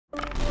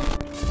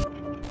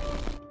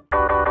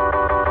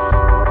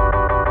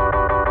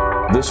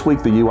This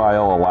week the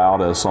UIL allowed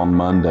us on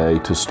Monday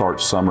to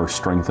start summer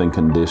strength and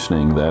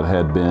conditioning that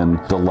had been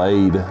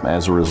delayed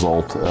as a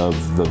result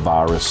of the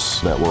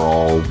virus that we're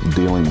all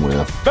dealing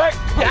with. Back!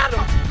 Got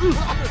him!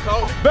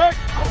 Back!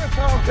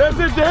 That's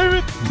it,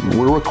 David!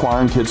 We're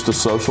requiring kids to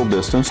social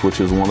distance,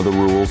 which is one of the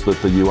rules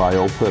that the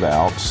UIL put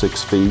out,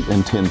 6 feet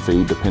and 10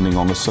 feet depending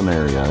on the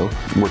scenario.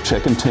 We're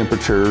checking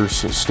temperatures.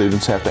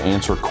 Students have to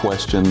answer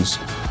questions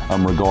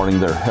regarding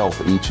their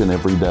health each and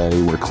every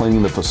day. We're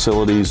cleaning the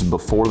facilities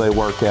before they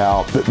work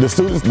out. The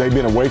students, they've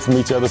been away from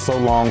each other so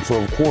long,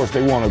 so of course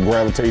they want to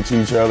gravitate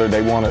to each other.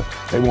 They want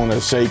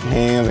to shake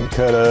hands and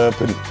cut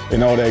up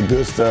and all that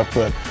good stuff.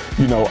 But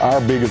you know, our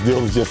biggest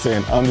deal is just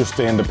saying,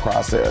 understand the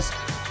process.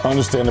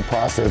 Understand the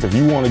process. If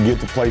you want to get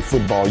to play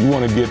football, you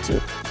want to get to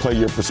play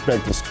your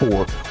prospective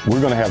sport, we're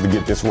going to have to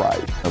get this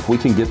right. If we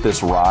can get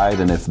this right,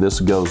 and if this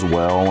goes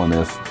well, and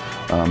if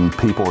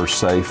people are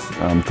safe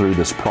through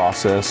this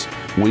process,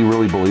 we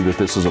really believe that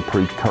this is a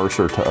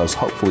precursor to us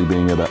hopefully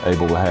being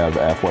able to have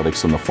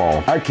athletics in the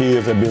fall. Our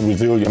kids have been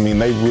resilient. I mean,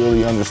 they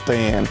really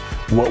understand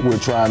what we're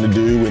trying to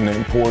do and the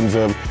importance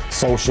of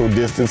social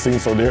distancing.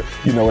 So they're,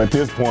 you know, at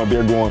this point,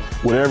 they're going,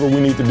 whatever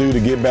we need to do to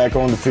get back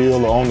on the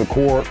field or on the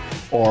court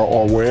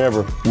or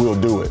wherever, we'll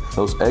do it.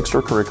 Those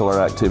extracurricular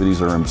activities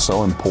are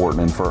so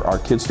important, and for our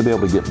kids to be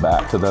able to get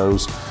back to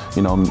those,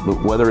 you know,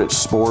 whether it's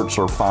sports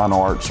or fine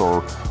arts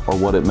or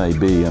what it may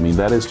be, I mean,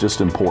 that is just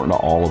important to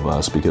all of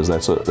us, because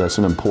that's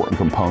an important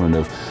component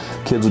of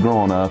kids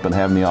growing up and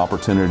having the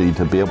opportunity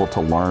to be able to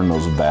learn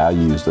those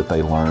values that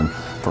they learn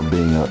from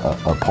being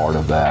a part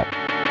of that.